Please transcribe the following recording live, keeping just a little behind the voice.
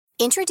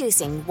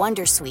Introducing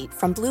Wondersuite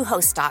from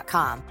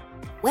Bluehost.com.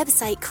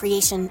 Website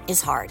creation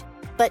is hard,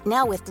 but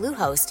now with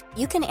Bluehost,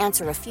 you can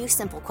answer a few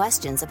simple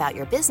questions about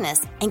your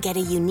business and get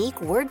a unique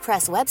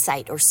WordPress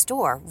website or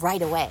store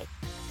right away.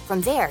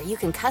 From there, you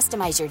can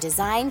customize your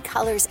design,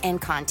 colors,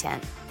 and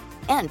content.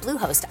 And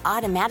Bluehost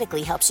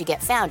automatically helps you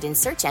get found in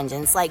search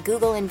engines like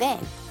Google and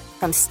Bing.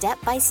 From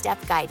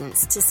step-by-step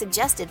guidance to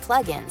suggested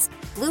plugins,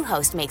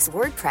 Bluehost makes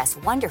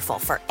WordPress wonderful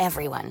for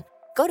everyone.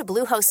 Go to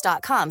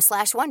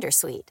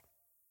bluehost.com/wondersuite.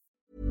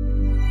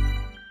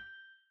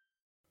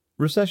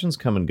 Recessions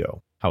come and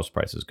go. House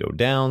prices go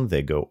down,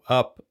 they go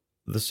up.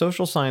 The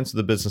social science of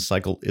the business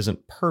cycle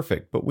isn't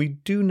perfect, but we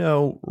do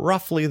know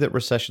roughly that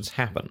recessions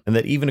happen, and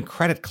that even a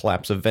credit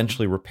collapse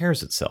eventually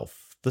repairs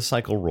itself. The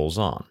cycle rolls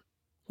on.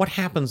 What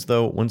happens,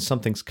 though, when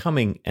something's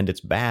coming and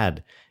it's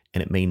bad,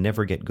 and it may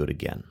never get good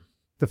again?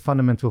 The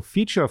fundamental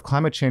feature of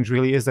climate change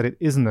really is that it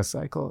isn't a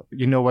cycle.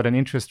 You know what an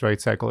interest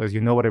rate cycle is.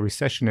 You know what a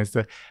recession is.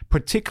 The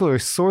particular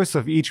source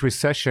of each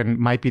recession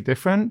might be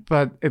different,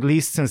 but at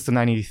least since the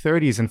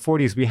 1930s and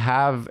 40s, we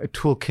have a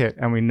toolkit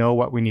and we know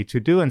what we need to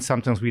do. And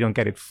sometimes we don't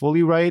get it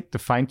fully right. The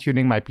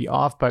fine-tuning might be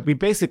off, but we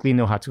basically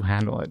know how to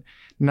handle it.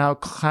 Now,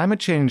 climate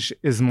change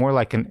is more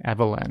like an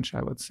avalanche,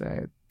 I would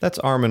say. That's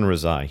Armen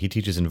Rezai. He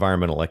teaches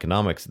environmental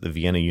economics at the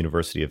Vienna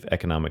University of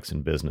Economics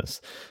and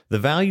Business. The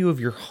value of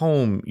your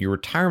home, your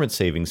retirement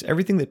savings,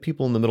 everything that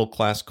people in the middle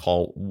class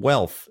call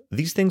wealth,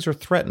 these things are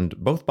threatened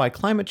both by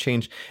climate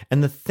change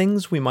and the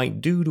things we might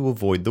do to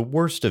avoid the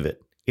worst of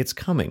it. It's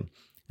coming,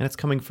 and it's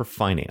coming for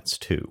finance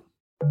too.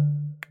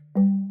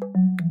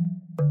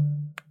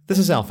 This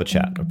is Alpha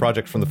Chat, a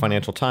project from the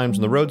Financial Times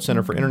and the Rhodes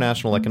Center for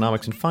International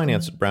Economics and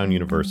Finance at Brown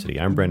University.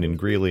 I'm Brendan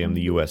Greeley. I'm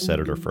the U.S.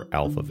 editor for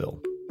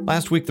Alphaville.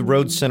 Last week, the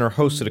Rhodes Center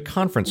hosted a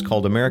conference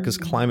called America's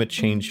Climate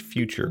Change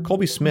Future.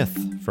 Colby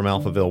Smith from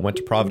Alphaville went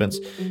to Providence.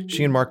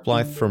 She and Mark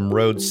Blythe from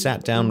Rhodes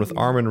sat down with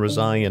Armen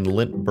Rezai and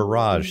Lint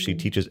Barrage. She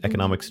teaches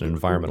economics and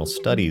environmental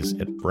studies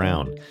at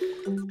Brown.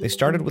 They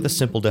started with a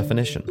simple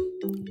definition.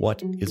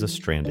 What is a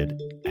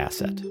stranded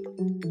asset?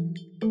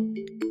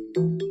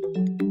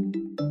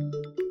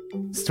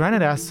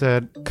 Stranded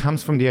asset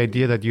comes from the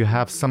idea that you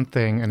have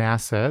something, an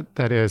asset,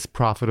 that is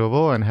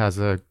profitable and has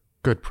a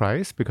good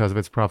price because of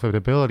its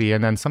profitability,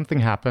 and then something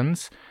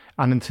happens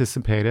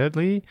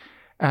unanticipatedly,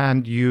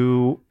 and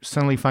you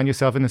suddenly find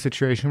yourself in a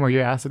situation where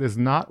your asset is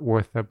not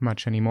worth that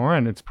much anymore,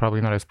 and it's probably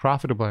not as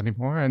profitable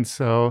anymore, and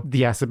so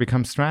the asset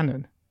becomes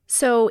stranded.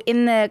 So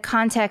in the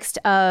context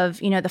of,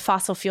 the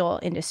fossil fuel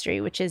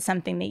industry, which is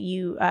something that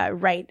you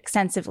write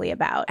extensively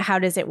about, how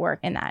does it work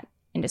in that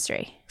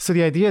industry? So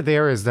the idea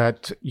there is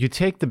that you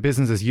take the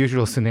business as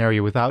usual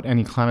scenario without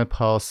any climate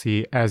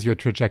policy as your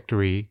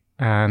trajectory.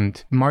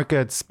 And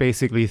markets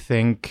basically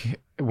think,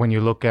 when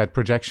you look at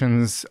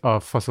projections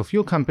of fossil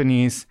fuel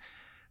companies,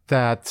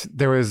 that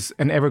there is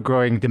an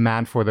ever-growing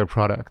demand for their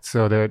product.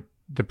 So the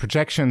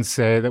projections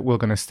say that we're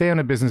going to stay on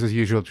a business as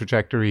usual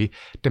trajectory.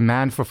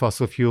 Demand for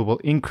fossil fuel will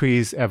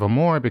increase ever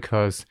more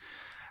because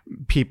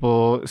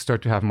people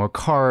start to have more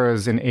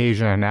cars in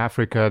Asia and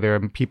Africa. There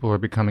are people who are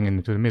becoming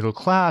into the middle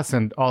class,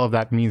 and all of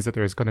that means that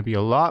there's going to be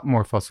a lot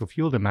more fossil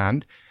fuel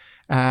demand.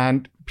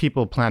 And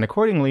people plan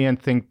accordingly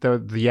and think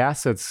that the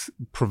assets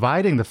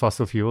providing the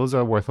fossil fuels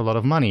are worth a lot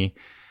of money.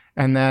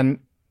 And then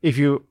if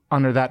you,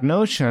 under that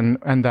notion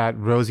and that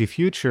rosy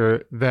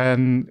future,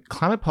 then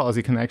climate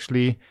policy can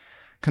actually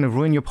kind of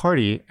ruin your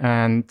party.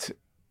 And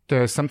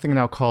there's something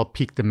now called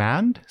peak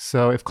demand.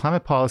 So if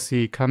climate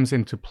policy comes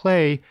into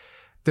play,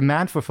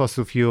 demand for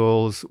fossil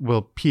fuels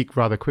will peak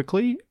rather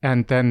quickly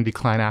and then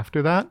decline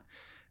after that.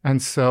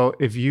 And so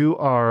if you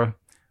are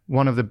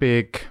one of the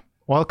big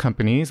oil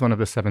companies, one of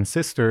the seven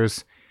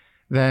sisters,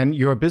 then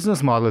your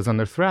business model is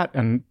under threat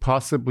and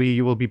possibly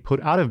you will be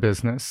put out of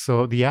business.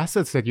 So the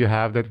assets that you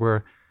have that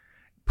were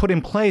put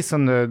in place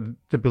on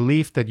the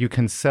belief that you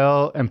can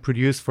sell and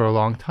produce for a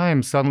long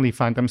time suddenly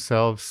find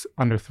themselves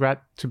under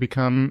threat to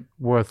become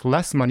worth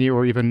less money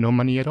or even no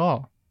money at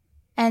all.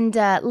 And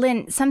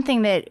Lynn,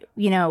 something that,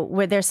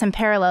 where there's some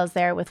parallels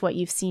there with what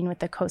you've seen with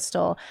the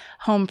coastal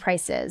home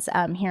prices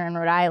here in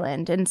Rhode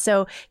Island. And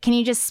so can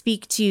you just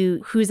speak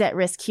to who's at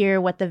risk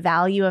here, what the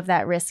value of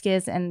that risk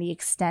is, and the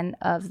extent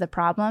of the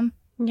problem?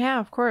 Yeah,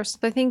 of course.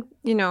 I think,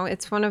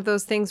 it's one of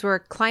those things where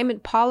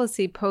climate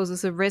policy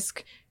poses a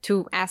risk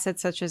to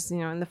assets such as,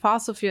 in the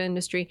fossil fuel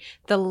industry.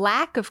 The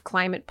lack of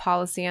climate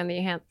policy, on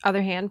the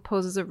other hand,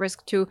 poses a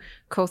risk to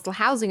coastal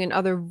housing and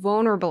other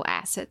vulnerable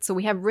assets. So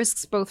we have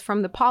risks both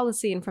from the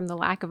policy and from the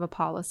lack of a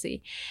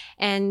policy.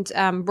 And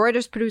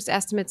Reuters produced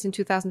estimates in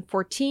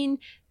 2014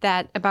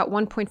 that about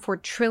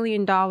 $1.4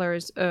 trillion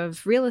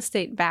of real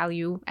estate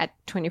value at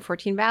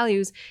 2014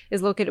 values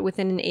is located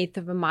within 1/8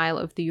 of a mile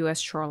of the U.S.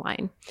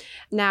 shoreline.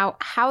 Now,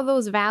 how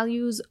those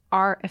values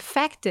are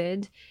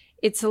affected,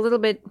 it's a little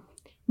bit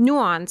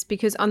nuanced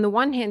because on the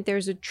one hand,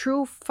 there's a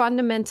true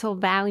fundamental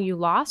value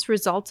loss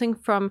resulting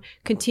from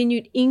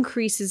continued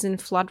increases in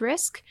flood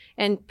risk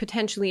and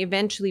potentially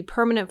eventually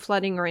permanent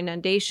flooding or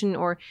inundation,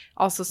 or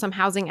also some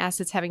housing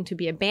assets having to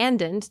be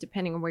abandoned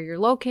depending on where you're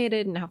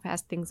located and how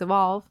fast things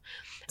evolve.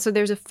 So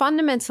there's a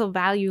fundamental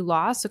value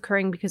loss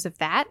occurring because of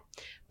that.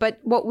 But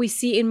what we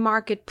see in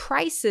market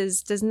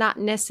prices does not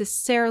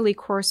necessarily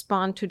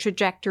correspond to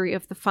trajectory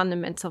of the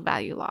fundamental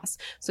value loss.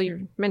 So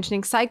you're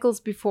mentioning cycles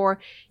before.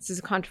 This is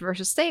a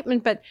controversial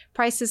statement, but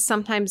prices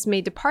sometimes may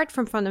depart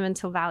from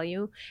fundamental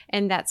value.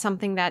 And that's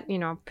something that,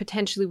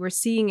 potentially we're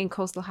seeing in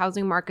coastal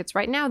housing markets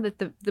right now, that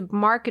the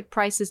market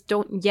prices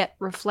don't yet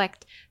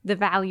reflect the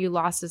value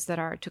losses that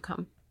are to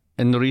come.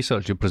 In the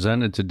research you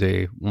presented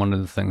today, one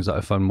of the things that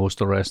I found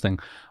most arresting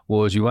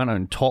was you went out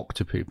and talked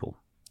to people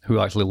who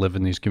actually live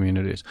in these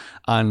communities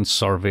and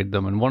surveyed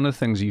them. And one of the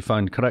things you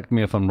found, correct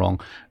me if I'm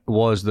wrong,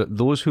 was that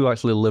those who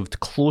actually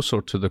lived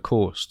closer to the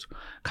coast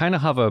kind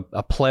of have a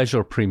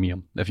pleasure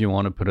premium, if you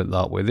want to put it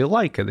that way. They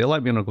like it. They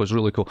like being on the coast. It's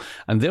really cool.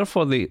 And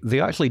therefore, they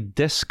actually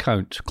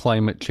discount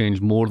climate change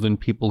more than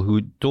people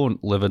who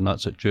don't live in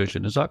that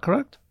situation. Is that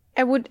correct?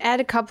 I would add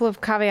a couple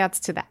of caveats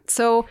to that.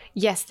 So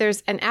yes,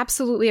 there's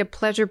absolutely a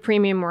pleasure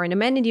premium or an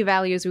amenity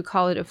value, as we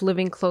call it, of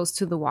living close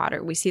to the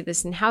water. We see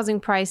this in housing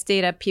price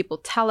data. People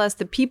tell us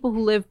the people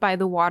who live by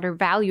the water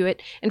value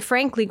it. And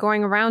frankly,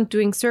 going around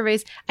doing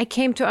surveys, I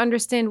came to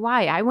understand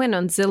why. I went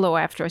on Zillow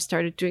after I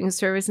started doing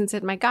surveys and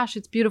said, my gosh,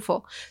 it's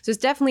beautiful. So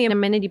it's definitely an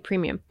amenity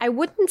premium. I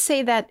wouldn't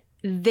say that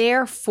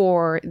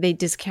therefore they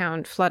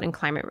discount flood and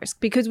climate risk,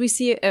 because we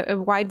see a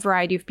wide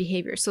variety of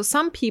behaviors. So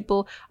some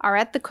people are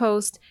at the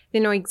coast,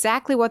 they know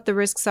exactly what the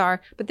risks are,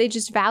 but they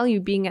just value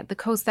being at the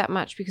coast that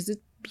much because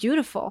it's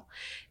beautiful.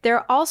 There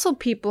are also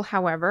people,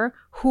 however,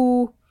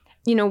 who,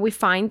 we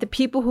find the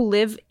people who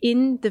live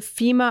in the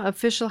FEMA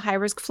official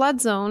high-risk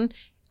flood zone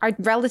are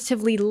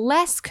relatively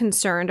less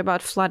concerned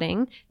about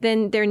flooding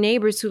than their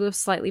neighbors who live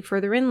slightly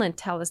further inland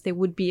tell us they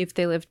would be if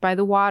they lived by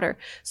the water.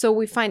 So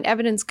we find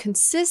evidence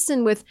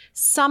consistent with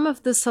some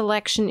of the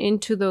selection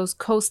into those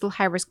coastal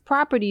high-risk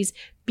properties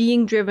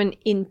being driven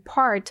in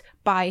part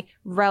by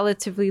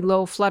relatively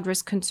low flood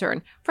risk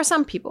concern for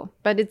some people,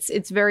 but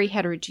it's very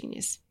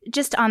heterogeneous.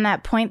 Just on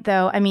that point,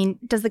 though,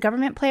 does the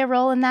government play a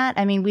role in that?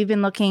 We've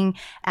been looking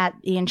at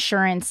the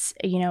insurance,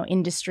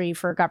 industry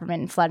for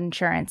government and flood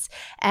insurance.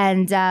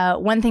 And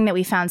one thing that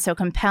we found so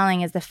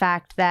compelling is the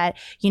fact that,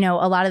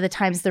 a lot of the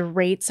times the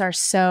rates are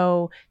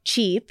so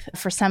cheap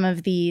for some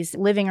of these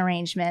living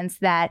arrangements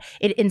that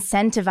it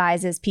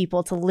incentivizes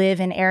people to live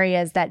in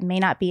areas that may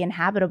not be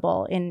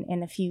inhabitable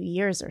in a few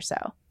years or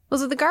so. Well,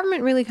 so the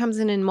government really comes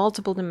in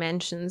multiple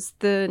dimensions.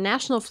 The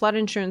National Flood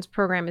Insurance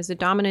Program is a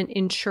dominant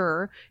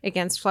insurer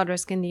against flood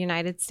risk in the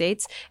United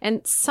States, and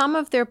some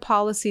of their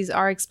policies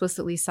are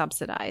explicitly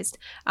subsidized.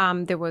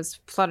 There was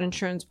flood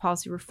insurance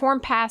policy reform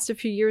passed a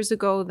few years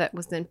ago that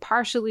was then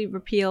partially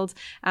repealed.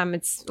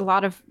 It's a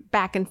lot of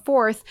back and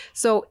forth.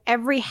 So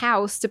every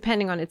house,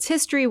 depending on its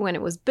history, when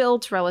it was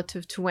built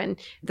relative to when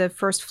the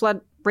first flood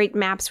rate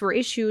maps were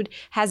issued,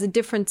 has a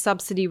different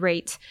subsidy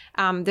rate.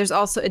 There's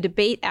also a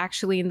debate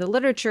actually in the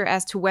literature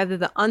as to whether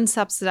the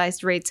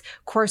unsubsidized rates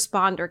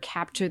correspond or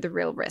capture the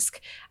real risk.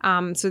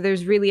 So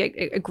there's really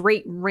a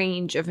great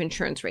range of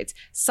insurance rates.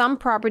 Some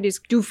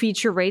properties do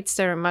feature rates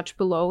that are much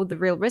below the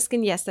real risk.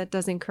 And yes, that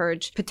does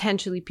encourage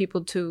potentially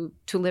people to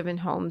live in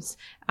homes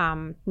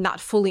not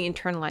fully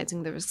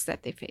internalizing the risks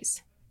that they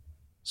face.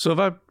 So if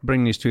I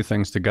bring these two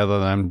things together,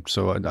 then,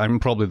 I'm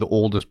probably the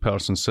oldest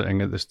person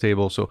sitting at this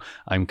table, so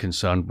I'm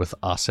concerned with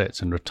assets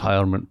and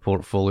retirement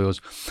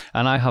portfolios.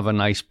 And I have a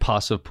nice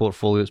passive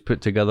portfolio that's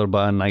put together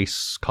by a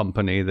nice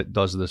company that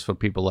does this for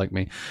people like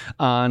me.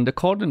 And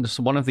according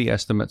to one of the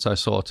estimates I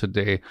saw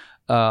today,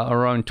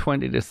 around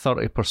 20 to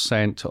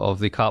 30% of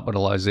the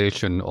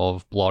capitalization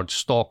of large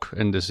stock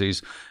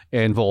indices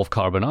involve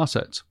carbon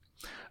assets.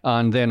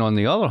 And then on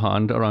the other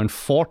hand, around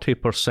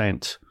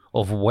 40%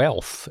 of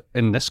wealth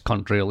in this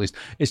country, at least,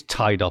 is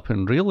tied up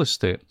in real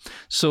estate.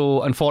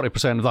 So, and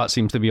 40% of that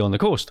seems to be on the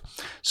coast.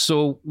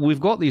 So we've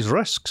got these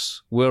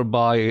risks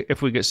whereby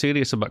if we get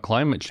serious about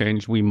climate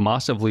change, we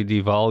massively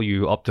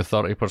devalue up to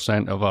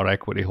 30% of our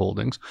equity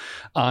holdings.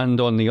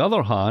 And on the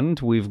other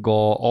hand, we've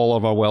got all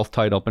of our wealth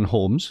tied up in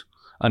homes,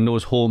 and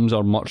those homes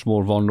are much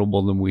more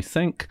vulnerable than we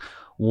think.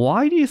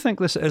 Why do you think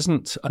this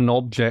isn't an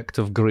object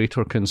of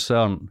greater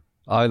concern,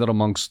 either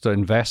amongst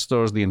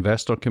investors, the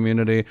investor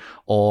community,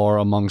 or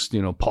amongst,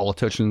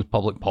 politicians,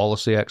 public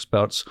policy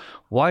experts?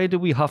 Why do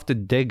we have to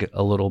dig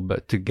a little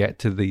bit to get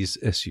to these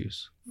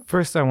issues?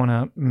 First, I want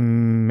to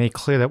make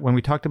clear that when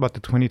we talked about the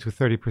 20 to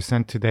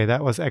 30% today,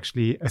 that was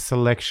actually a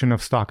selection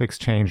of stock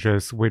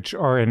exchanges, which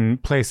are in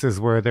places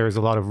where there's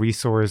a lot of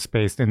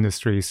resource-based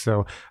industries.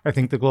 So I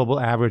think the global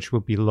average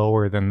would be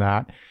lower than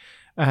that.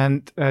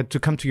 And to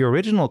come to your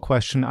original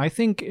question, I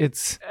think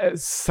it's a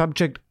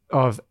subject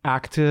of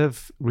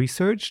active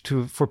research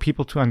for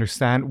people to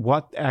understand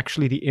what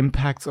actually the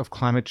impacts of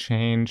climate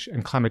change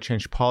and climate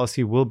change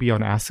policy will be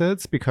on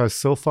assets, because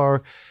so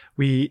far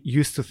we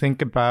used to think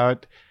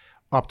about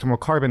optimal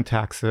carbon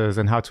taxes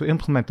and how to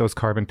implement those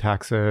carbon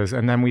taxes.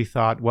 And then we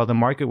thought, well, the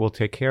market will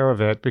take care of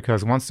it,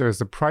 because once there's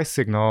the price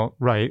signal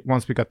right,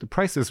 once we got the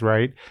prices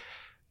right,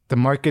 the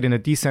market in a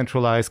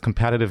decentralized,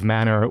 competitive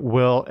manner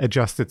will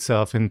adjust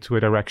itself into a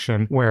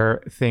direction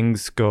where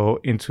things go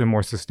into a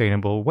more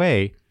sustainable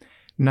way.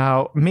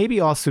 Now, maybe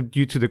also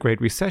due to the Great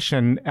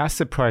Recession,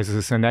 asset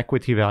prices and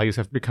equity values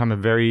have become a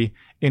very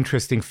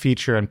interesting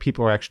feature, and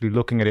people are actually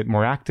looking at it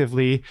more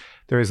actively.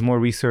 There is more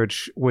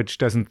research which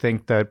doesn't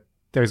think that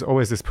there's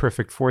always this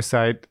perfect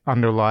foresight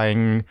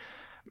underlying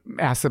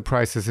asset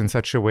prices in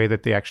such a way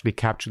that they actually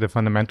capture the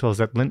fundamentals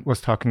that Lint was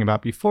talking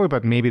about before,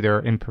 but maybe there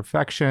are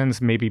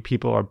imperfections, maybe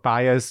people are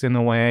biased in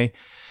a way,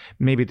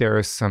 maybe there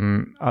are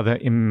some other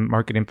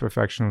market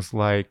imperfections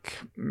like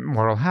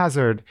moral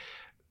hazard.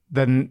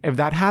 Then if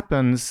that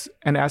happens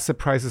and asset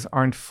prices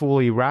aren't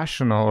fully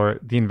rational, or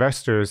the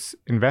investors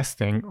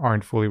investing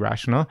aren't fully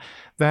rational,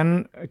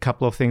 then a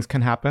couple of things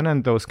can happen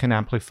and those can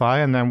amplify.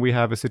 And then we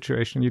have a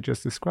situation you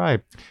just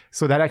described.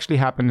 So that actually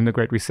happened in the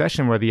Great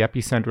Recession, where the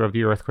epicenter of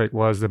the earthquake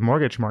was the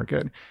mortgage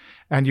market.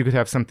 And you could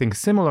have something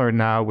similar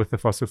now with the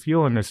fossil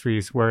fuel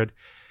industries, where it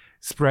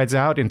spreads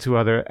out into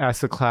other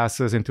asset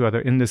classes, into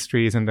other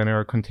industries. And then there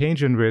are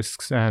contagion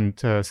risks and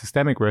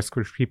systemic risks,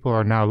 which people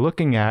are now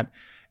looking at.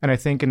 And I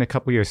think in a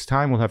couple of years'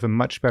 time, we'll have a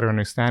much better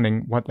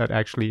understanding what that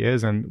actually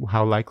is and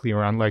how likely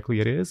or unlikely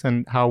it is,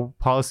 and how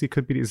policy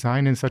could be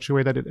designed in such a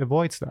way that it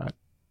avoids that.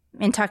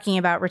 In talking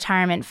about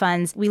retirement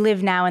funds, we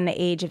live now in the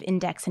age of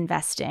index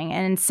investing.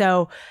 And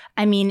so,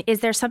 I mean, is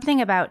there something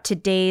about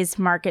today's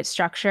market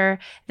structure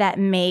that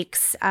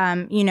makes,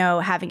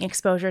 having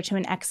exposure to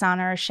an Exxon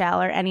or a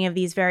Shell or any of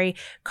these very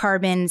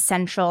carbon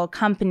central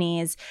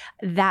companies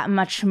that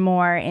much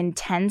more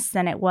intense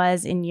than it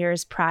was in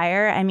years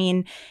prior? I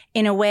mean,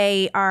 in a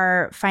way,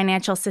 our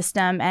financial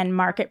system and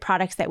market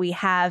products that we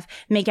have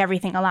make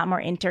everything a lot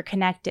more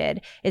interconnected.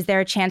 Is there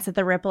a chance that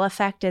the ripple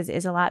effect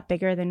is a lot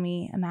bigger than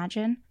we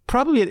imagine?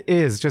 Probably it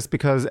is, just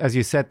because, as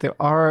you said,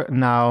 there are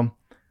now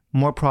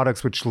more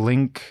products which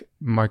link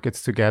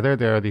markets together.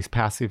 There are these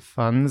passive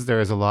funds. There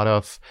is a lot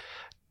of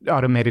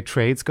automated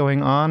trades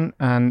going on.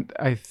 And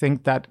I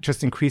think that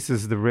just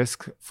increases the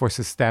risk for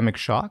systemic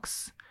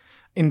shocks.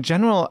 In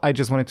general, I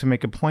just wanted to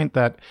make a point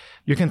that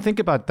you can think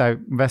about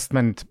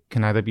divestment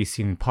can either be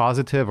seen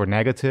positive or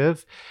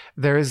negative.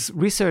 There is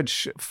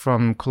research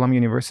from Columbia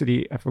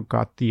University, I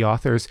forgot the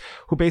authors,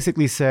 who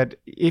basically said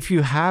if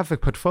you have a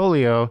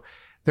portfolio,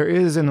 there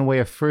is, in a way,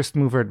 a first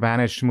mover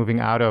advantage to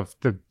moving out of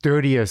the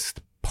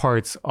dirtiest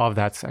parts of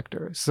that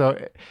sector. So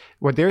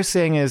what they're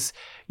saying is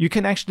you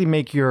can actually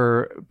make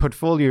your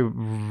portfolio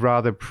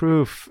rather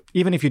proof,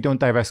 even if you don't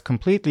divest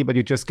completely, but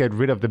you just get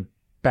rid of the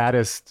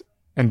baddest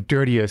and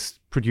dirtiest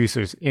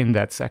producers in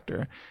that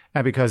sector.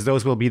 And because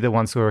those will be the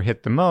ones who are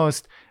hit the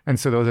most. And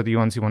so those are the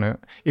ones you want to,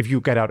 if you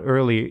get out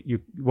early,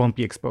 you won't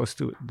be exposed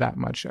to that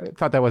much. I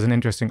thought that was an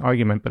interesting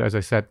argument. But as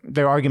I said,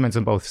 there are arguments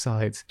on both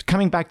sides.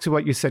 Coming back to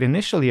what you said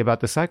initially about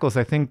the cycles,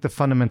 I think the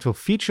fundamental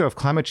feature of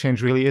climate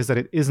change really is that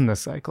it isn't a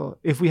cycle.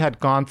 If we had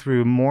gone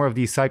through more of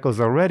these cycles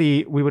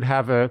already, we would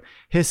have a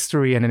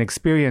history and an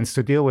experience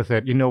to deal with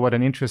it. You know what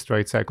an interest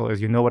rate cycle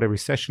is. You know what a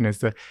recession is.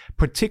 The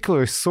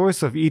particular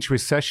source of each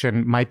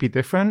recession might be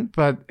different,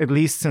 but at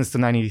least since the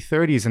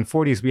 1930s and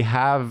 40s, we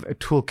have a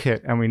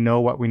toolkit and we know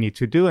what we need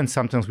to do. And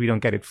sometimes we don't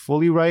get it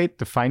fully right.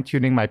 The fine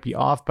tuning might be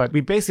off, but we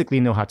basically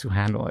know how to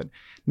handle it.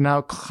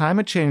 Now,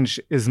 climate change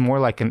is more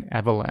like an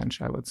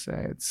avalanche, I would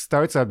say. It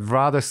starts out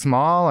rather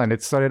small, and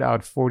it started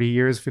out 40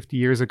 years, 50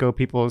 years ago.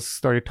 People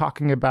started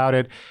talking about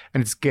it,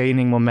 and it's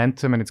gaining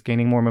momentum, and it's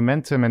gaining more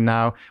momentum. And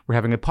now we're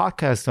having a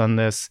podcast on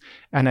this.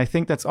 And I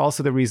think that's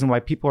also the reason why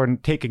people are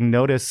taking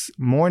notice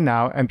more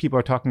now, and people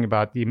are talking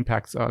about the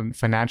impacts on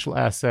financial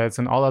assets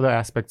and all other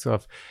aspects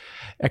of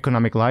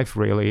economic life,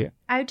 really.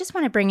 I just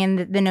want to bring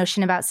in the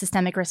notion about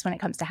systemic risk when it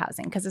comes to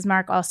housing, because as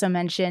Mark also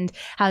mentioned,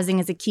 housing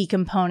is a key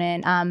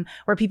component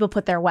where people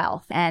put their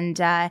wealth, and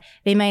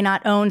they may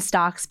not own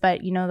stocks,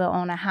 but they'll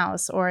own a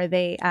house, or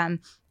they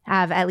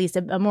have at least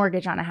a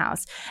mortgage on a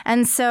house.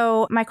 And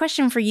so my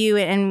question for you,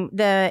 and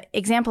the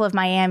example of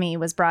Miami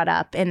was brought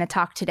up in the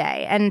talk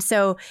today. And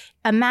so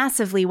a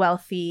massively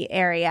wealthy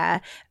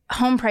area,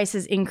 home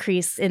prices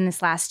increased in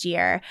this last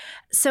year.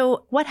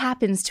 So what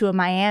happens to a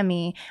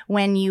Miami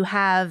when you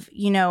have,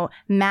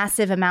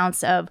 massive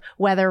amounts of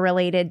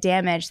weather-related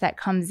damage that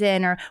comes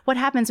in? Or what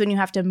happens when you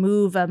have to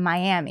move a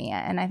Miami?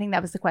 And I think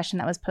that was the question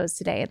that was posed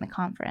today in the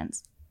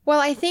conference. Well,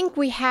 I think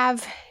we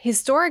have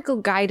historical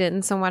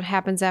guidance on what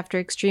happens after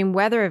extreme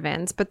weather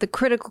events, but the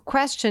critical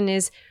question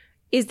is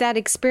that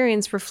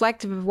experience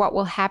reflective of what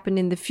will happen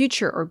in the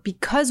future? Or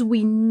because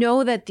we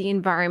know that the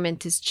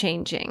environment is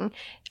changing,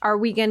 are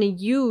we going to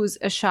use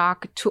a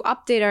shock to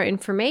update our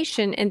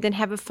information and then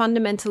have a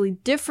fundamentally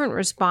different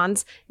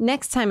response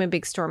next time a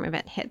big storm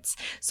event hits?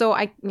 So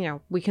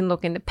we can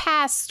look in the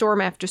past, storm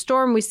after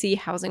storm, we see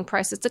housing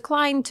prices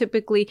decline.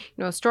 Typically,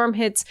 a storm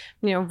hits,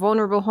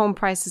 vulnerable home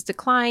prices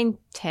decline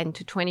 10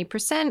 to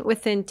 20%.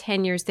 Within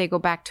 10 years, they go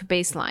back to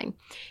baseline.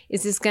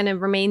 Is this going to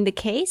remain the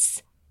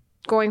case?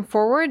 going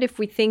forward, if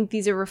we think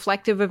these are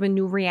reflective of a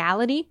new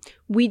reality,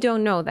 we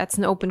don't know. That's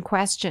an open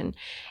question.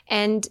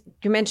 And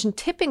you mentioned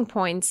tipping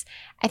points.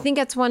 I think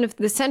that's one of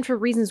the central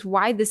reasons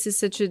why this is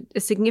such a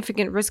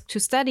significant risk to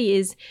study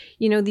is,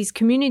 these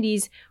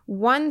communities,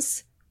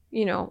 once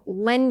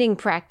lending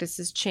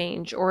practices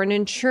change or an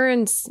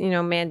insurance,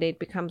 mandate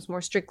becomes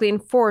more strictly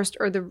enforced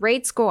or the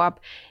rates go up,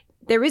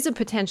 there is a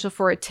potential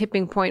for a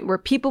tipping point where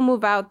people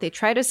move out, they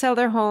try to sell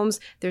their homes,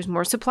 there's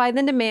more supply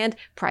than demand,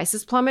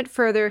 prices plummet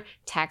further,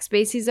 tax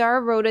bases are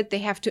eroded, they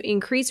have to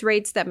increase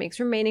rates, that makes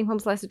remaining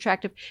homes less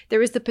attractive.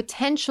 There is the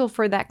potential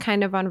for that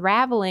kind of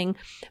unraveling,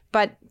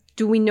 but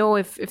do we know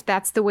if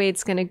that's the way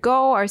it's going to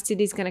go? Are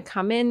cities going to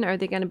come in? Are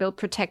they going to build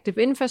protective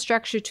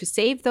infrastructure to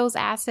save those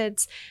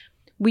assets?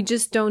 We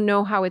just don't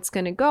know how it's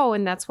going to go,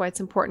 and that's why it's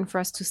important for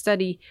us to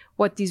study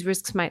what these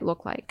risks might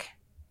look like.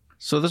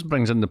 So this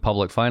brings in the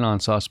public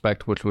finance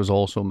aspect, which was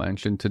also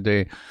mentioned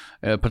today.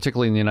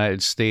 Particularly in the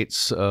United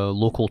States,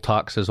 local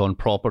taxes on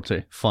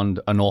property fund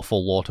an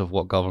awful lot of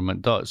what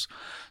government does.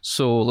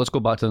 So let's go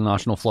back to the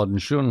National Flood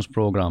Insurance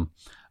Program.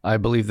 I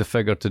believe the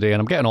figure today, and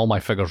I'm getting all my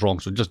figures wrong,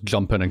 so just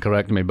jump in and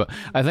correct me, but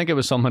I think it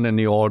was something in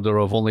the order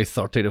of only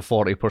 30 to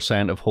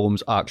 40% of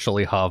homes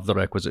actually have the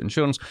requisite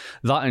insurance.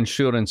 That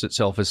insurance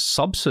itself is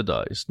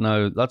subsidized.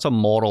 Now, that's a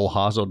moral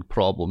hazard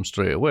problem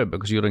straight away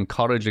because you're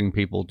encouraging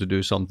people to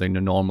do something they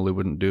normally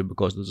wouldn't do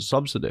because there's a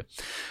subsidy.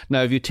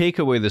 Now, if you take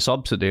away the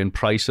subsidy and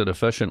price it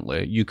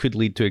efficiently, you could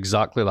lead to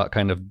exactly that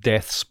kind of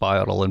death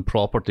spiral in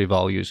property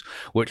values,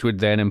 which would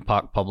then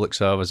impact public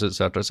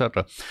services, etc.,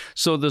 etc.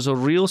 So there's a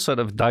real sort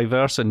of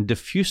diverse and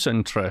diffuse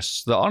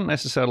interests that aren't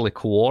necessarily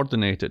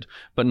coordinated,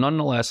 but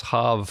nonetheless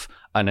have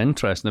an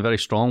interest, and a very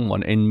strong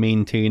one, in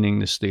maintaining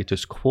the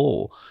status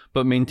quo.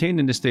 But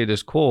maintaining the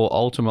status quo,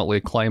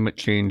 ultimately climate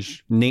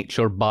change,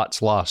 nature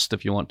bats last,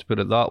 if you want to put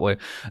it that way.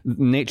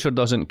 Nature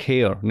doesn't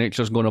care.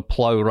 Nature's going to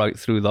plow right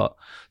through that.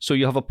 So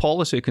you have a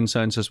policy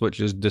consensus which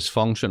is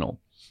dysfunctional,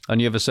 and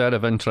you have a set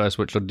of interests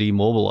which are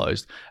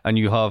demobilized, and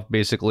you have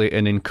basically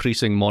an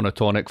increasing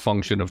monotonic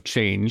function of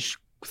change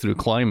through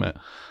climate.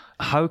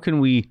 How can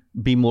we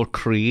be more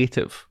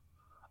creative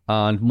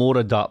and more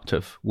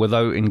adaptive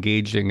without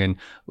engaging in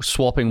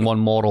swapping one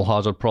moral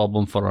hazard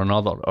problem for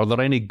another? Are there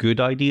any good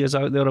ideas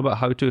out there about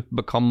how to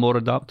become more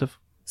adaptive?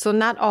 So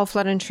not all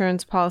flood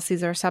insurance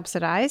policies are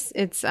subsidized.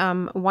 It's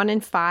 1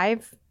 in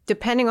 5,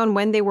 depending on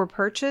when they were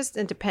purchased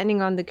and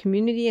depending on the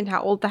community and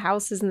how old the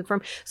house is in the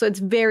firm. So it's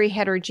very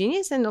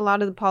heterogeneous, and a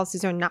lot of the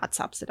policies are not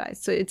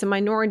subsidized. So it's a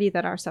minority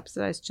that are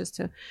subsidized,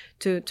 just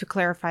to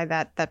clarify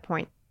that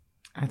point.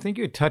 I think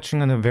you're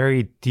touching on a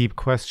very deep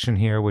question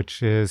here,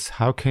 which is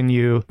how can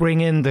you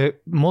bring in the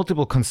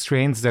multiple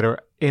constraints that are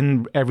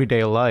in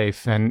everyday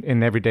life and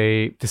in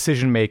everyday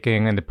decision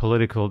making in the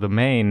political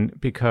domain?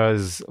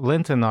 Because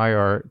Lind and I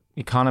are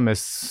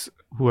economists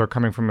who are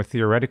coming from a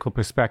theoretical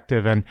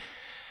perspective, and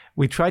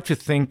we try to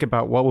think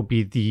about what would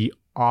be the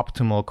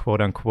optimal, quote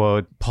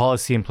unquote,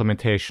 policy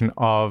implementation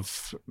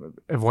of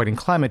avoiding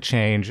climate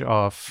change,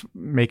 of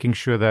making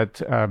sure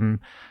that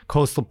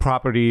coastal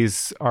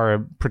properties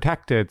are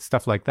protected,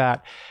 stuff like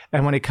that.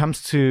 And when it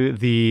comes to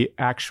the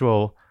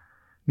actual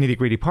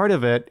nitty-gritty part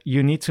of it,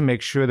 you need to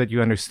make sure that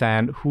you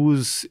understand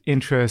whose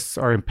interests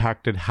are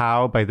impacted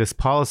how by this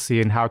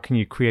policy, and how can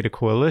you create a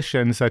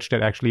coalition such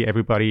that actually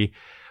everybody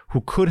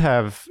who could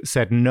have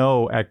said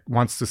no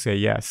wants to say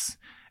yes.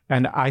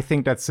 And I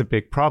think that's a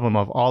big problem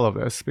of all of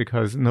this,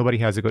 because nobody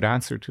has a good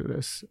answer to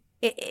this.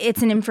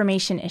 It's an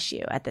information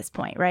issue at this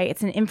point, right?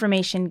 It's an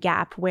information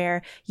gap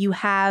where you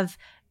have,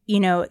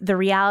 the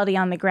reality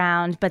on the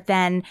ground, but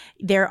then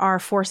there are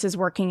forces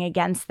working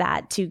against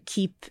that to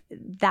keep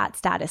that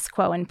status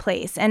quo in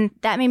place. And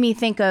that made me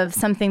think of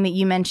something that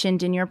you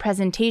mentioned in your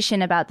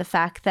presentation about the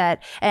fact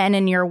that, and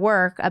in your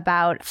work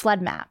about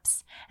flood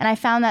maps. And I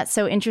found that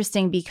so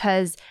interesting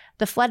because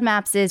the flood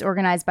maps is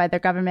organized by the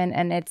government,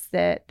 and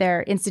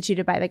they're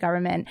instituted by the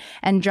government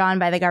and drawn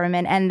by the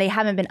government, and they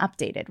haven't been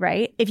updated,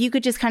 right? If you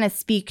could just kind of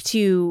speak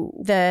to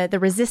the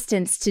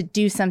resistance to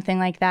do something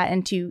like that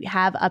and to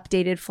have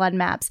updated flood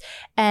maps,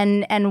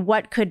 and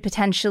what could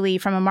potentially,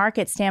 from a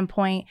market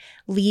standpoint,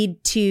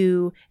 lead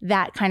to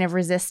that kind of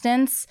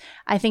resistance,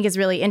 I think is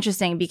really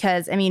interesting.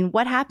 Because,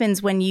 what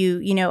happens when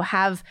you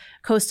have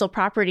coastal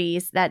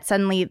properties that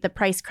suddenly the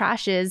price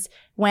crashes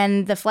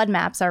when the flood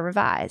maps are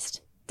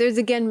revised? There's,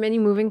 again, many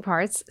moving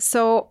parts.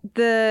 So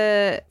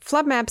the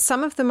flood maps,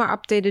 some of them are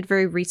updated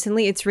very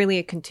recently. It's really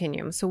a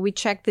continuum. So we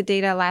checked the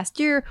data last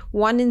year.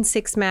 1 in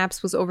 6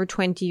 maps was over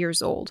 20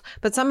 years old,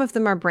 but some of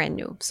them are brand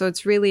new. So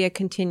it's really a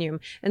continuum.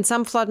 And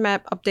some flood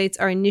map updates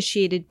are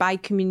initiated by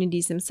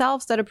communities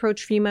themselves that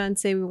approach FEMA and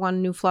say, we want a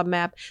new flood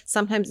map.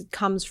 Sometimes it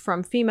comes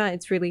from FEMA.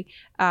 It's really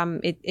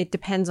It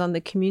depends on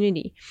the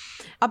community.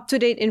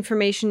 Up-to-date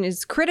information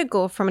is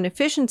critical from an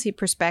efficiency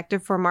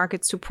perspective for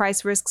markets to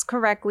price risks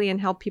correctly and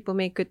help people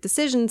make good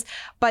decisions.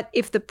 But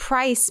if the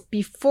price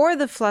before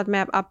the flood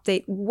map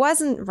update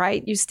wasn't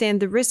right, you stand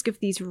the risk of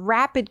these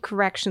rapid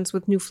corrections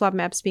with new flood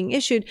maps being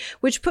issued,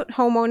 which put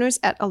homeowners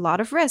at a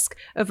lot of risk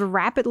of a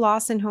rapid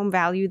loss in home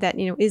value that,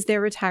 is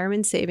their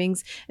retirement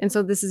savings. And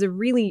so this is a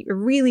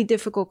really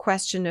difficult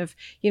question of,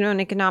 in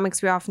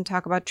economics, we often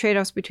talk about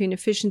trade-offs between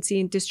efficiency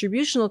and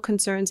distributional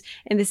concerns,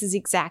 and this is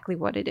exactly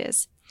what it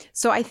is.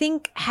 So I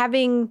think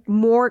having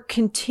more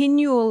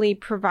continually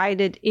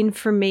provided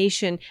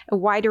information, a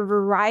wider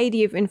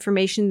variety of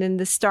information than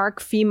the stark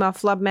FEMA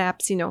flood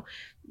maps,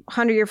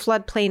 100-year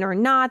floodplain or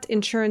not,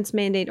 insurance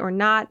mandate or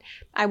not,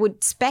 I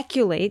would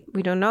speculate,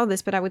 we don't know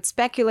this, but I would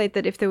speculate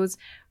that if there was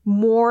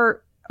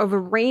more of a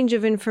range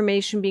of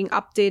information being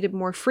updated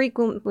more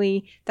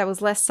frequently, that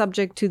was less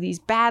subject to these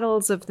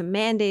battles of the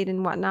mandate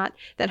and whatnot,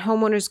 that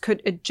homeowners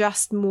could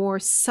adjust more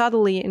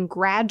subtly and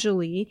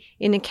gradually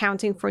in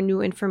accounting for new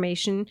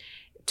information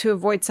to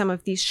avoid some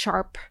of these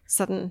sharp,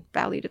 sudden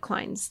value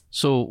declines.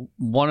 So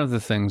one of the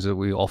things that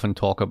we often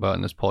talk about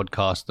in this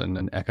podcast and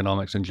in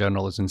economics in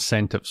general is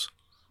incentives.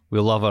 We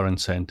love our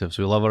incentives.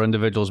 We love our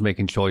individuals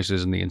making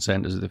choices and the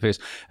incentives that they face.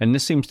 And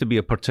this seems to be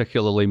a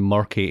particularly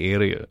murky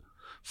area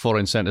for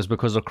incentives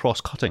because they're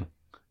cross-cutting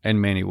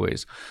in many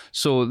ways.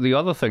 So the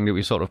other thing that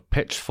we sort of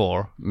pitch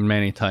for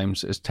many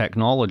times is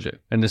technology,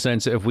 in the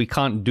sense that if we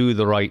can't do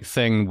the right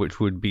thing, which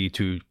would be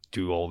to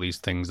do all these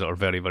things that are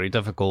very, very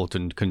difficult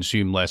and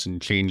consume less and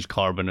change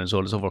carbon and so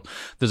on and so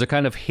forth, there's a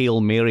kind of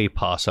Hail Mary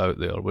pass out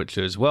there, which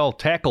is, well,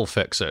 tech will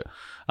fix it.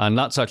 And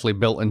that's actually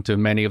built into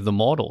many of the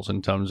models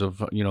in terms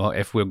of,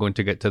 if we're going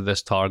to get to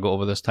this target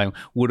over this time,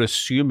 we're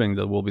assuming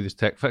there will be these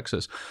tech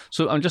fixes.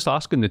 So I'm just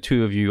asking the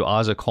two of you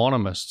as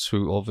economists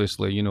who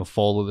obviously,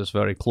 follow this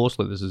very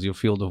closely, this is your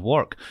field of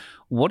work,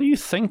 what do you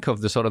think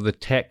of the sort of the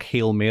tech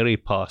Hail Mary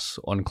pass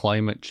on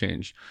climate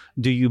change?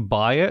 Do you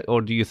buy it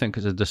or do you think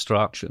it's a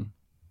distraction?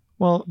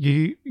 Well,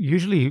 you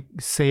usually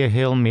say a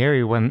Hail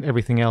Mary when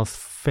everything else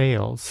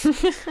fails.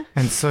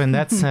 And so in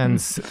that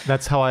sense,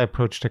 that's how I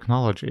approach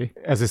technology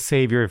as a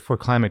savior for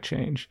climate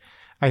change.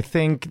 I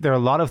think there are a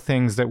lot of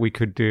things that we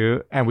could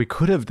do and we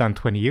could have done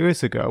 20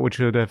 years ago, which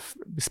would have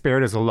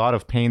spared us a lot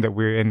of pain that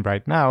we're in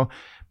right now.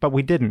 But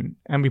we didn't.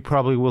 And we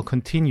probably will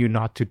continue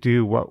not to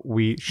do what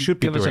we should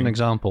be doing. Give us an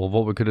example of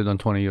what we could have done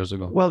 20 years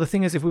ago. Well, the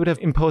thing is, if we would have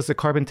imposed a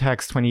carbon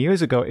tax 20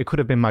 years ago, it could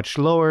have been much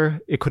lower.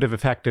 It could have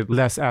affected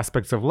less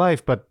aspects of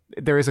life. But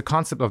there is a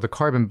concept of the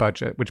carbon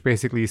budget, which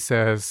basically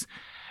says,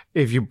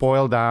 if you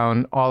boil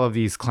down all of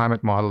these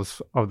climate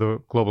models of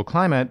the global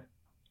climate,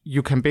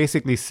 you can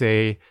basically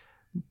say,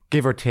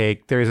 give or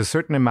take, there is a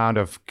certain amount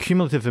of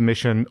cumulative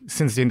emission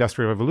since the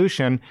Industrial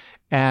Revolution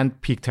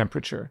and peak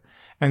temperature.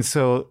 And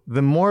so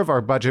the more of our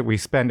budget we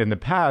spend in the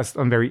past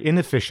on very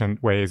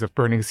inefficient ways of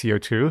burning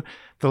CO2,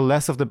 the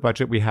less of the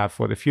budget we have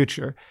for the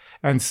future.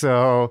 And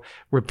so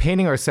we're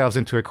painting ourselves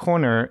into a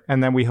corner,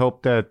 and then we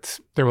hope that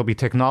there will be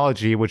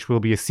technology, which will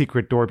be a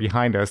secret door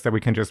behind us that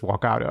we can just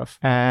walk out of.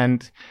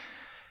 And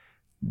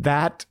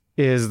that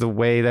is the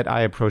way that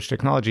I approach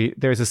technology.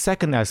 There's a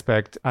second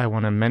aspect I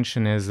want to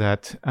mention is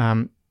that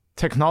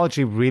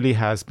technology really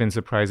has been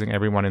surprising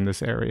everyone in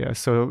this area.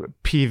 So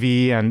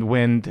PV and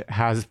wind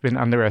has been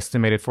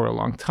underestimated for a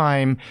long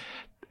time.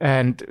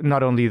 And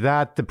not only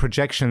that, the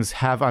projections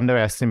have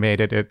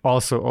underestimated it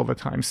also over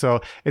time.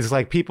 So it's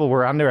like people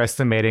were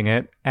underestimating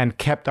it and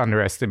kept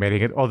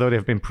underestimating it, although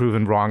they've been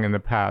proven wrong in the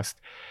past.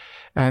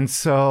 And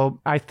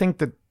so I think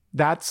that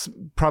that's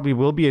probably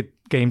will be a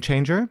game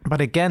changer. But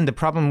again, the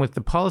problem with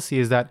the policy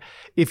is that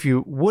if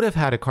you would have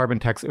had a carbon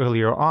tax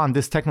earlier on,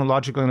 this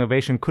technological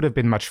innovation could have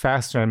been much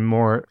faster and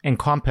more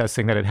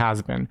encompassing than it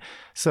has been.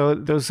 So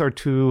those are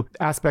two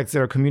aspects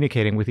that are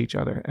communicating with each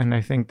other. And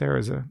I think there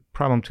is a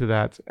problem to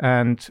that.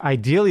 And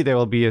ideally, there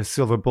will be a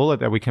silver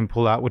bullet that we can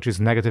pull out, which is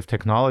negative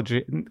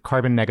technology,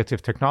 carbon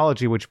negative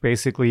technology, which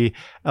basically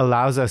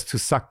allows us to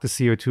suck the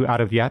CO2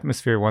 out of the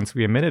atmosphere once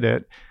we emitted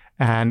it.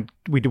 And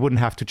we wouldn't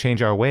have to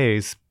change our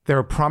ways. There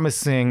are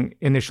promising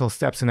initial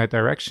steps in that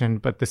direction,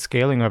 but the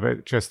scaling of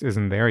it just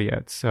isn't there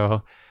yet.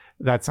 So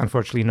that's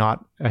unfortunately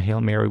not a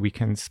Hail Mary we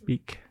can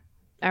speak.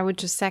 I would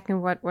just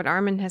second what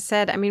Armin has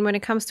said. I mean, when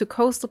it comes to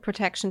coastal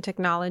protection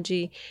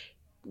technology,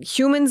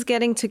 humans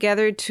getting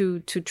together to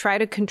try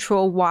to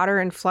control water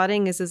and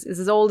flooding is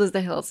as old as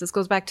the hills. This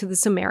goes back to the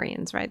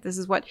Sumerians, right? This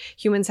is what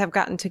humans have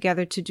gotten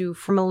together to do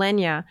for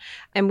millennia.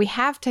 And we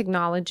have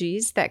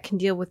technologies that can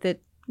deal with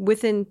it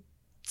within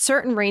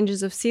certain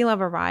ranges of sea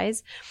level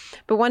rise.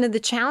 But one of the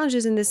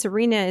challenges in this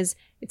arena is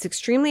it's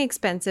extremely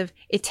expensive.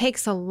 It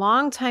takes a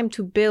long time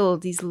to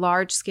build these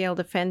large-scale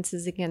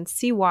defenses against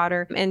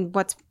seawater. And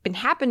what's been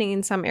happening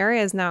in some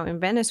areas now, in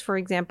Venice, for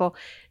example,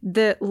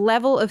 the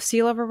level of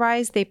sea level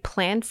rise they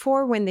planned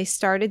for when they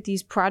started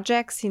these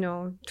projects,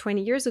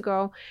 20 years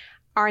ago,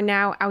 are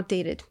now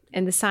outdated,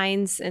 and the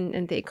science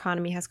and the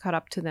economy has caught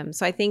up to them.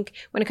 So I think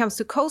when it comes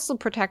to coastal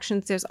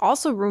protections, there's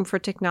also room for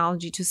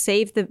technology to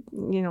save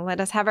let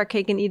us have our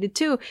cake and eat it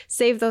too,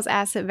 save those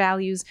asset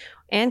values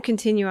and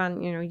continue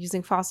on,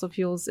 using fossil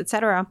fuels,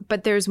 etc.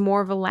 But there's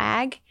more of a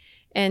lag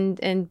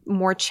and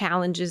more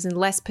challenges and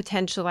less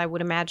potential, I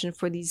would imagine,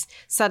 for these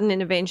sudden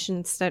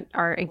innovations that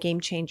are a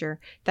game changer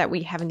that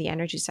we have in the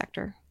energy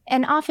sector.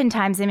 And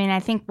oftentimes, I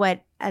think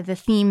what the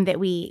theme that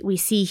we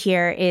see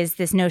here is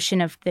this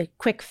notion of the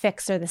quick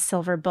fix or the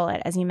silver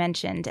bullet, as you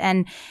mentioned.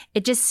 And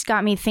it just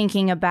got me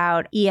thinking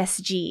about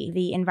ESG,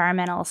 the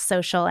environmental,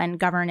 social, and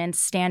governance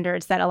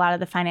standards that a lot of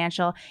the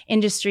financial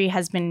industry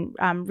has been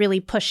really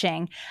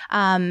pushing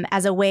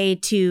as a way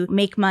to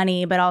make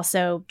money, but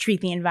also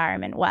treat the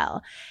environment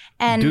well.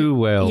 And do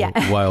well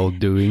while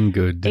doing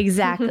good.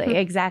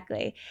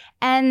 Exactly.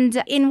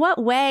 And in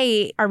what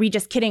way are we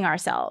just kidding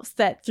ourselves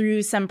that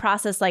through some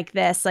process like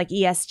this, like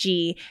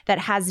ESG, that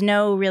has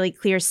no really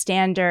clear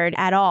standard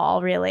at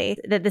all, really,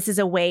 that this is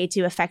a way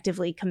to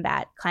effectively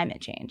combat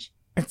climate change?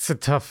 It's a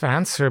tough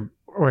answer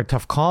or a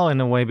tough call in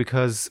a way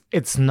because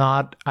it's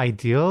not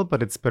ideal,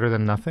 but it's better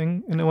than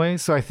nothing in a way.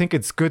 So I think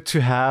it's good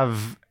to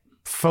have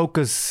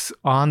focus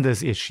on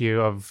this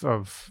issue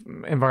of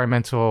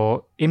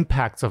environmental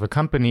impacts of a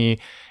company.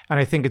 And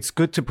I think it's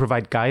good to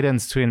provide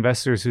guidance to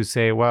investors who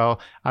say, well,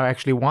 I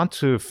actually want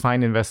to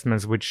find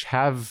investments which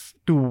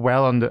do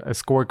well on a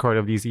scorecard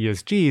of these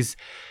ESGs.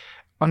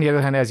 On the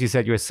other hand, as you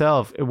said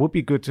yourself, it would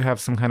be good to have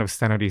some kind of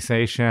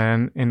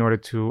standardization in order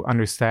to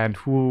understand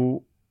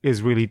who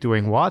is really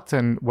doing what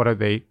and what are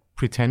they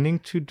pretending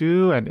to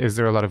do, and is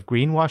there a lot of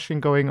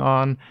greenwashing going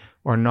on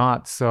or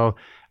not. So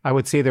I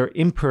would say they're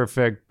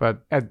imperfect,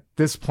 but at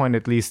this point,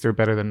 at least, they're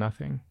better than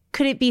nothing.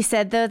 Could it be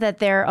said, though, that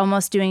they're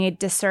almost doing a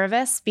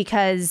disservice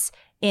because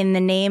in the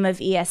name of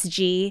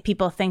ESG,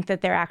 people think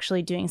that they're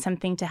actually doing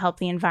something to help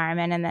the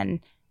environment and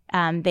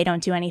then they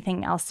don't do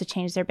anything else to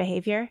change their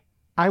behavior?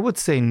 I would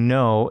say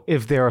no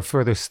if there are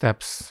further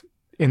steps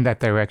in that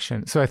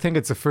direction. So I think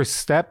it's a first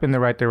step in the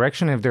right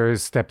direction. If there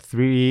is step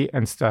 3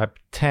 and step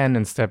 10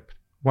 and step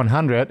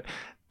 100,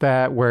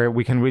 that where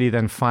we can really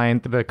then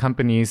find the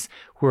companies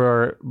who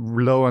are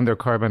low on their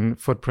carbon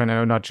footprint and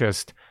are not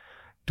just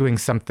doing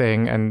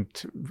something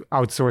and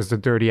outsource the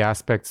dirty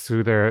aspects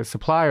to their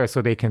supplier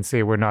so they can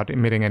say we're not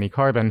emitting any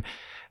carbon,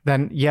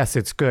 then yes,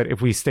 it's good.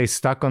 If we stay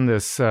stuck on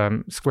this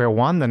square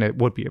one, then it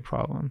would be a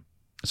problem.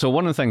 So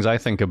one of the things I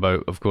think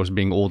about, of course,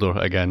 being older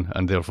again,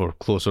 and therefore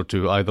closer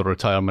to either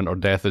retirement or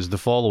death, is the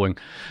following.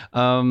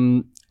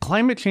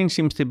 Climate change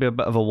seems to be a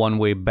bit of a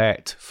one-way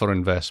bet for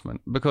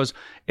investment, because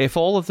if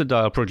all of the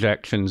dire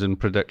projections and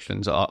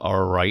predictions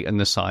are right and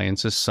the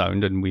science is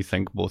sound, and we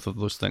think both of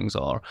those things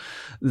are,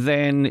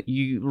 then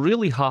you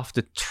really have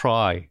to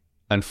try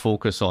and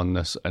focus on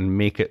this and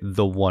make it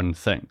the one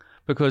thing.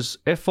 Because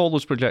if all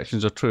those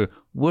projections are true,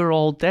 we're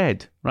all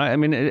dead, right? I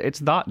mean, it's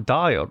that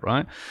dire,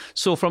 right?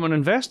 So from an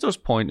investor's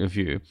point of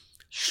view,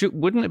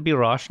 wouldn't it be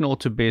rational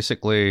to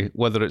basically,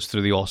 whether it's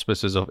through the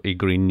auspices of a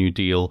Green New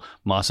Deal,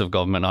 massive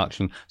government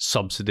action,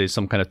 subsidies,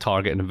 some kind of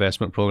target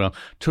investment program,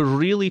 to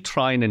really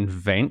try and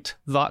invent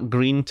that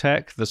green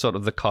tech, the sort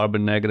of the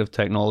carbon negative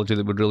technology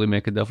that would really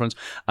make a difference,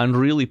 and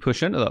really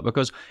push into that?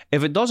 Because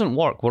if it doesn't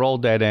work, we're all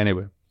dead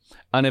anyway.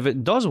 And if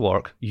it does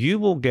work, you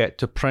will get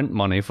to print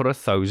money for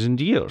 1,000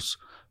 years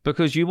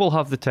because you will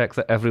have the tech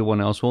that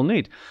everyone else will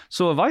need.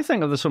 So if I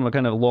think of this from a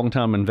kind of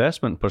long-term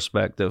investment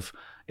perspective,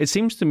 it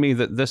seems to me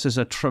that this is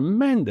a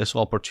tremendous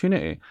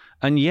opportunity.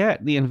 And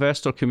yet the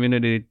investor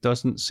community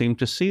doesn't seem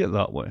to see it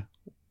that way.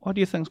 What do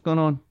you think's going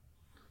on?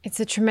 It's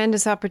a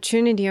tremendous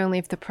opportunity only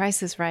if the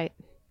price is right.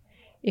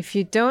 If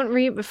you don't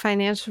reap a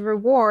financial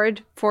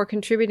reward for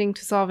contributing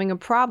to solving a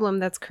problem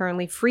that's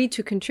currently free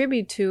to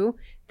contribute to,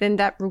 then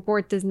that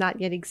reward does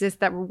not yet exist.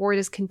 That reward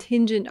is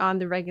contingent on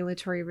the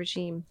regulatory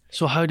regime.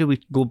 So how do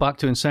we go back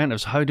to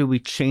incentives? How do we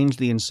change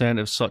the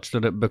incentives such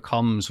that it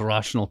becomes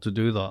rational to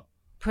do that?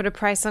 Put a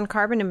price on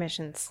carbon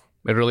emissions.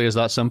 It really is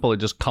that simple. It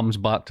just comes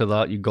back to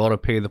that. You got to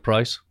pay the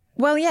price.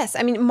 Well, yes.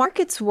 I mean,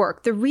 markets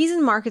work. The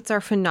reason markets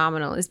are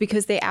phenomenal is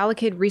because they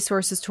allocate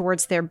resources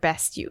towards their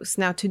best use.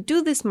 Now, to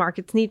do this,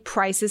 markets need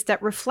prices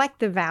that reflect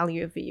the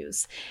value of the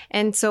use.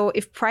 And so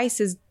if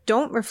prices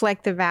don't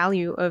reflect the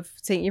value of,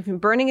 say, if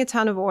burning a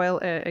ton of oil,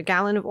 a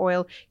gallon of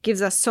oil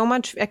gives us so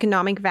much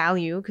economic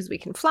value because we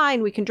can fly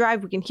and we can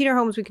drive, we can heat our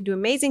homes, we can do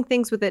amazing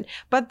things with it,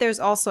 but there's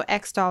also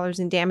X dollars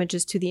in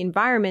damages to the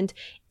environment.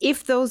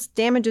 If those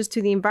damages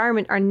to the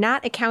environment are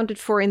not accounted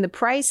for in the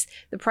price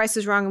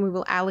is wrong, and we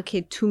will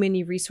allocate too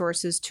many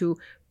resources to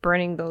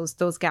burning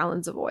those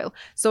gallons of oil.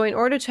 So in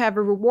order to have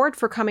a reward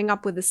for coming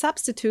up with a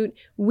substitute,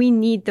 we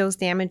need those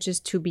damages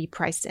to be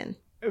priced in.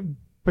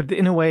 But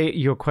in a way,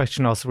 your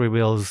question also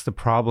reveals the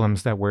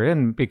problems that we're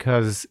in,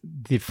 because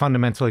the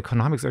fundamental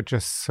economics are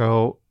just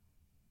so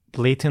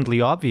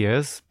blatantly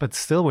obvious, but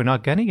still we're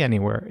not getting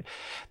anywhere.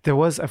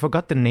 I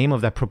forgot the name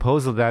of that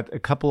proposal that a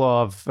couple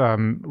of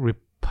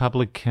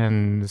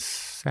Republican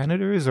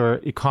senators or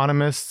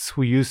economists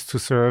who used to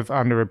serve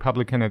under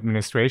Republican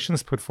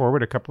administrations put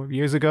forward a couple of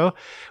years ago,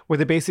 where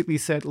they basically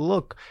said,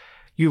 look,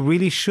 you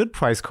really should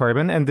price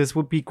carbon, and this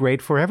would be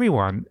great for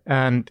everyone.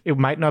 And it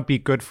might not be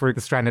good for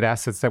the stranded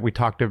assets that we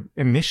talked of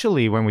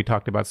initially when we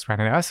talked about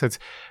stranded assets,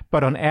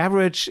 but on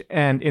average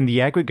and in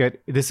the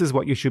aggregate, this is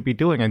what you should be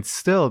doing. And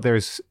still,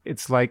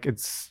 it's like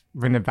it's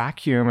in a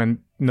vacuum and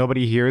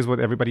nobody hears what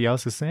everybody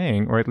else is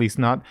saying, or at least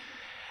not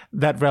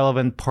that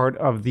relevant part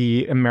of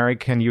the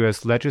American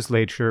US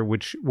legislature,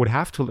 which would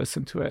have to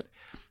listen to it.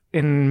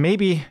 And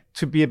maybe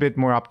to be a bit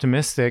more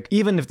optimistic,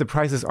 even if the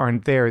prices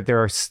aren't there,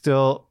 there are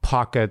still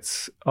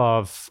pockets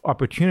of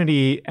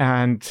opportunity,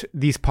 and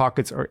these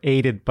pockets are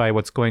aided by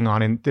what's going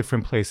on in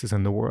different places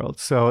in the world.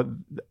 So,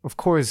 of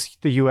course,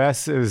 the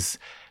US is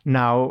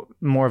now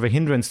more of a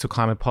hindrance to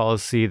climate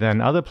policy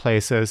than other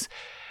places.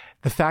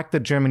 The fact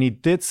that Germany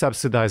did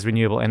subsidize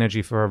renewable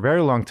energy for a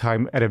very long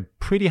time at a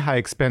pretty high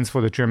expense for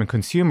the German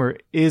consumer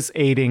is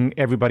aiding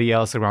everybody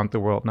else around the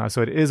world now.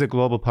 So it is a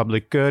global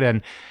public good.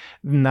 And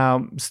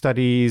now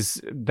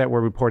studies that were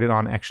reported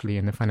on actually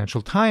in the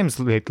Financial Times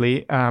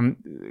lately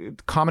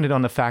commented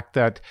on the fact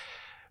that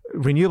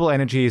renewable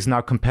energy is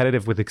now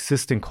competitive with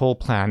existing coal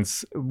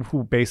plants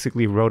who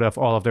basically wrote off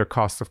all of their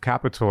cost of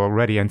capital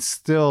already. And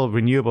still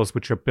renewables,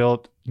 which are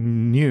built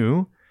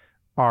new,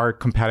 are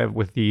competitive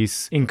with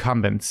these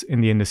incumbents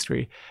in the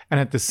industry. And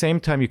at the same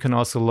time, you can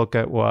also look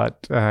at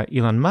what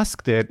Elon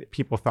Musk did.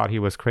 People thought he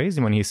was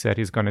crazy when he said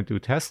he's going to do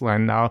Tesla.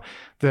 And now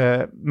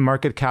the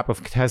market cap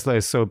of Tesla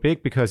is so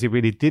big because he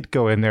really did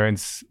go in there and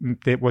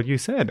did what you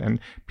said. And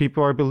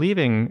people are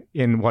believing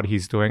in what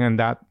he's doing. And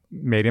that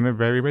made him a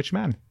very rich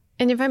man.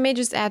 And if I may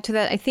just add to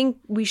that, I think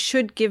we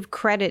should give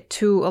credit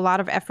to a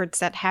lot of efforts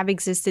that have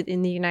existed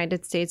in the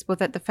United States,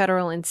 both at the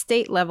federal and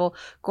state level,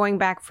 going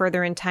back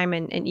further in time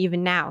and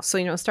even now.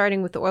 So,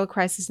 starting with the oil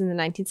crisis in the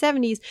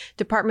 1970s,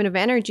 Department of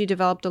Energy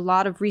developed a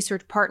lot of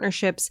research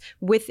partnerships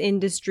with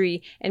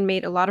industry and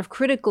made a lot of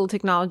critical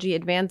technology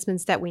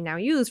advancements that we now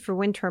use for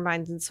wind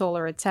turbines and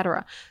solar, et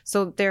cetera.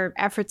 So there are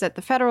efforts at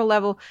the federal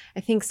level. I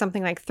think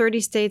something like 30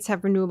 states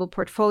have renewable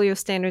portfolio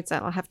standards.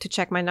 I'll have to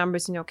check my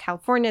numbers.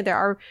 California, there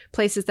are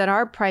places that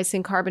are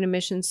pricing carbon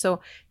emissions.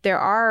 So there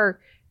are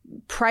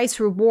price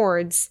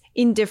rewards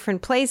in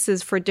different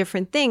places for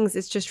different things.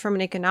 It's just from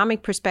an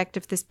economic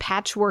perspective, this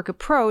patchwork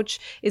approach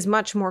is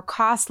much more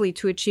costly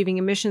to achieving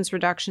emissions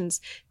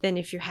reductions than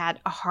if you had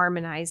a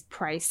harmonized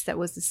price that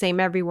was the same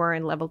everywhere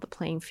and leveled the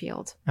playing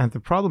field. And the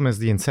problem is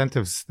the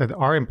incentives that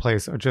are in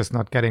place are just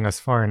not getting us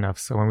far enough.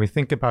 So when we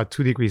think about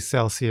 2 degrees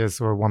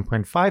Celsius or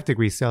 1.5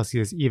 degrees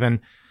Celsius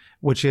even,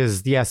 which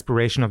is the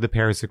aspiration of the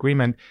Paris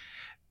Agreement,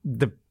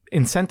 the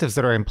incentives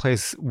that are in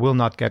place will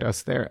not get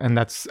us there. And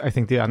that's, I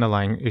think, the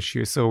underlying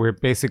issue. So we're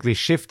basically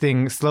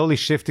slowly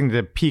shifting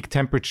the peak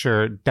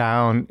temperature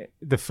down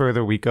the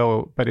further we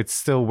go, but it's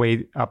still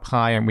way up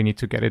high and we need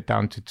to get it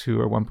down to 2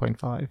 or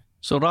 1.5.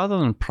 So rather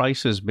than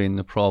prices being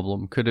the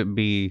problem, could it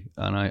be,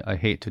 and I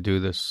hate to do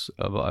this,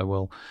 but I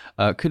will,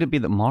 could it be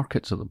that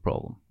markets are the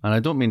problem? And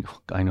I don't mean,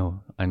 I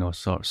know,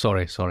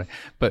 sorry.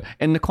 But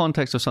in the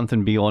context of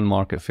something beyond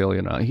market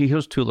failure,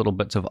 here's 2 little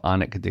bits of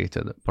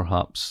anecdata that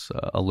perhaps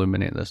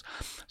illuminate this.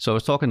 So I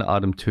was talking to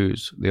Adam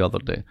Tooze the other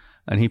day,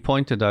 and he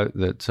pointed out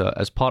that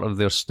as part of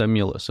their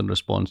stimulus in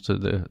response to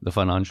the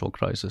financial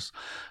crisis,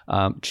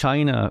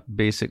 China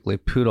basically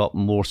put up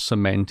more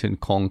cement and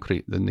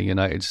concrete than the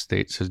United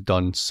States has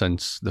done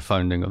since the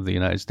founding of the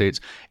United States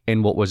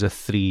in what was a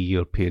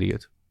 3-year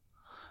period.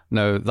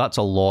 Now, that's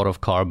a lot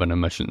of carbon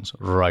emissions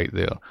right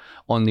there.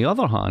 On the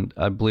other hand,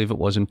 I believe it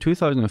was in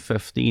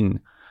 2015,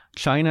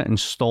 China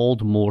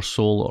installed more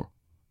solar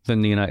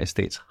than the United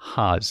States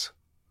has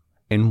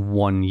in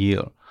 1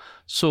 year.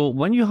 So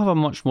when you have a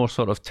much more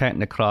sort of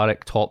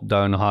technocratic,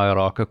 top-down,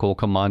 hierarchical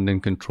command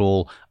and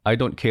control, I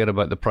don't care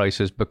about the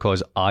prices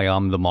because I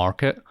am the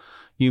market,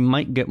 you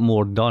might get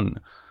more done.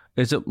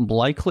 Is it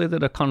likely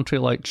that a country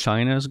like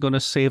China is going to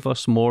save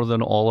us more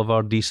than all of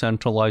our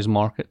decentralized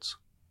markets?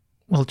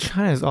 Well,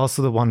 China is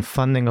also the one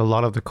funding a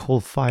lot of the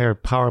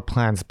coal-fired power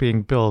plants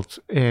being built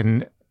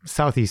in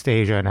Southeast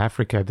Asia and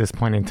Africa at this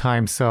point in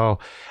time. So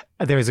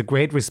there is a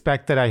great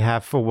respect that I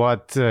have for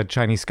what the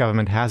Chinese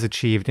government has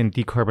achieved in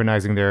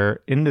decarbonizing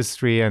their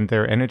industry and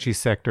their energy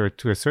sector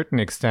to a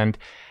certain extent.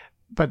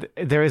 But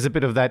there is a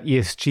bit of that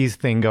ESG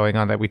thing going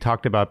on that we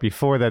talked about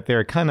before, that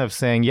they're kind of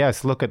saying,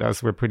 yes, look at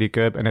us, we're pretty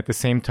good. And at the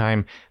same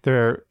time,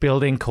 they're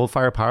building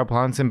coal-fired power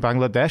plants in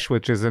Bangladesh,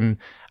 which is an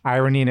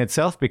irony in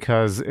itself,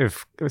 because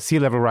if sea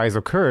level rise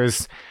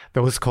occurs,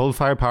 those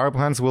coal-fired power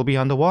plants will be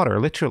underwater,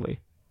 literally.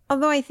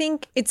 Although I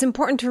think it's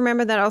important to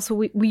remember that also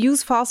we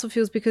use fossil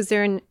fuels because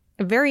they're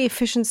a very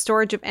efficient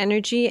storage of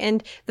energy,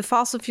 and the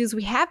fossil fuels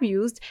we have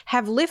used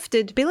have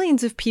lifted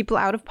billions of people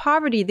out of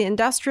poverty. The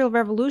Industrial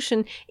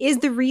Revolution is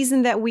the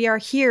reason that we are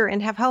here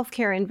and have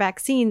healthcare and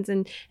vaccines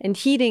and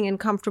heating and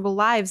comfortable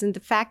lives. And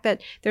the fact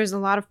that there's a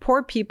lot of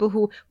poor people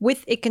who,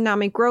 with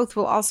economic growth,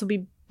 will also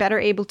be better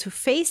able to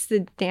face the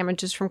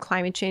damages from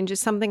climate change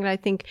is something that I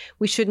think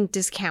we shouldn't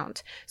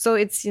discount. So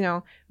it's,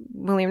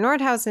 William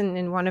Nordhaus,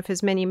 in one of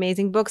his many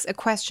amazing books, A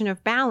Question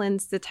of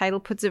Balance, the title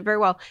puts it very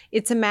well.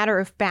 It's a matter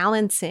of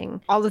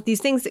balancing all of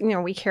these things.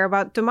 We care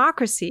about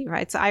democracy,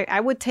 right? So I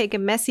would take a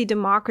messy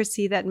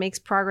democracy that makes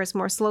progress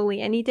more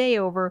slowly any day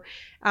over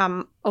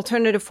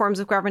alternative forms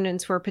of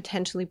governance where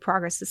potentially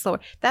progress is slower.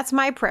 That's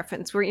my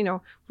preference.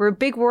 We're a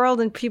big world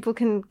and people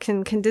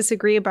can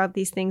disagree about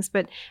these things,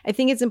 but I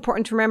think it's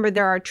important to remember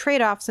there are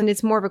trade-offs, and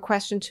it's more of a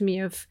question to me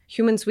of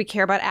humans. We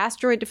care about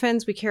asteroid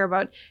defense. We care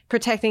about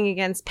protecting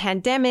against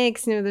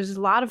pandemics. There's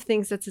a lot of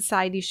things that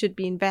society should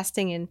be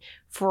investing in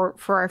for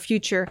our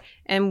future,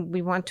 and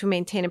we want to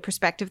maintain a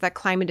perspective that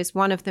climate is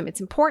one of them.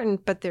 It's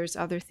important, but there's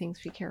other things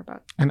we care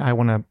about. And I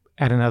want to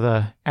add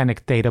another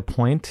anecdata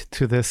point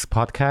to this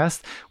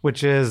podcast,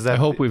 which is that... I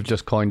hope we've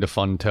just coined a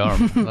fun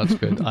term. That's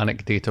good.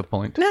 Anecdata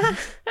point.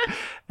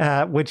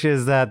 Which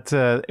is that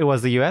it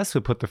was the US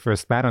who put the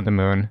first man on the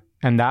moon.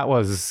 And that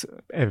was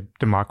a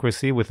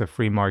democracy with a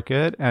free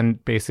market.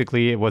 And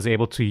basically, it was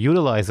able to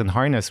utilize and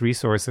harness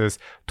resources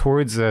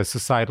towards a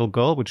societal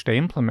goal, which they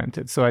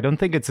implemented. So I don't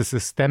think it's a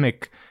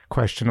systemic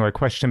question or a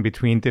question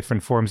between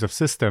different forms of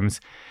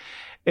systems.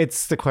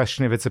 It's the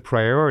question if it's a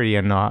priority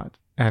or not.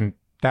 And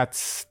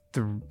that's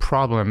the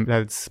problem,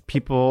 that it's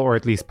people, or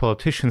at least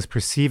politicians,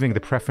 perceiving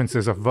the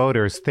preferences of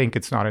voters think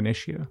it's not an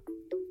issue.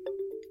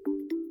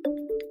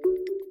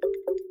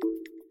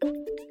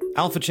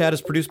 Alpha Chat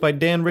is produced by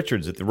Dan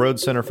Richards at the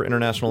Rhodes Center for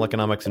International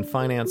Economics and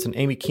Finance and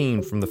Amy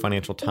Keene from the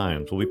Financial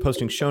Times. We'll be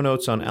posting show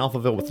notes on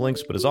Alphaville with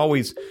links, but as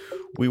always,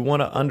 we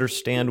want to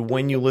understand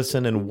when you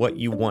listen and what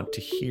you want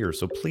to hear.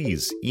 So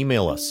please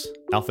email us,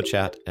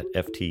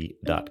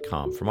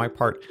 alphachat@ft.com. For my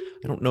part,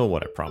 I don't know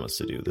what I promised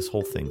to do. This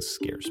whole thing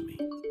scares me.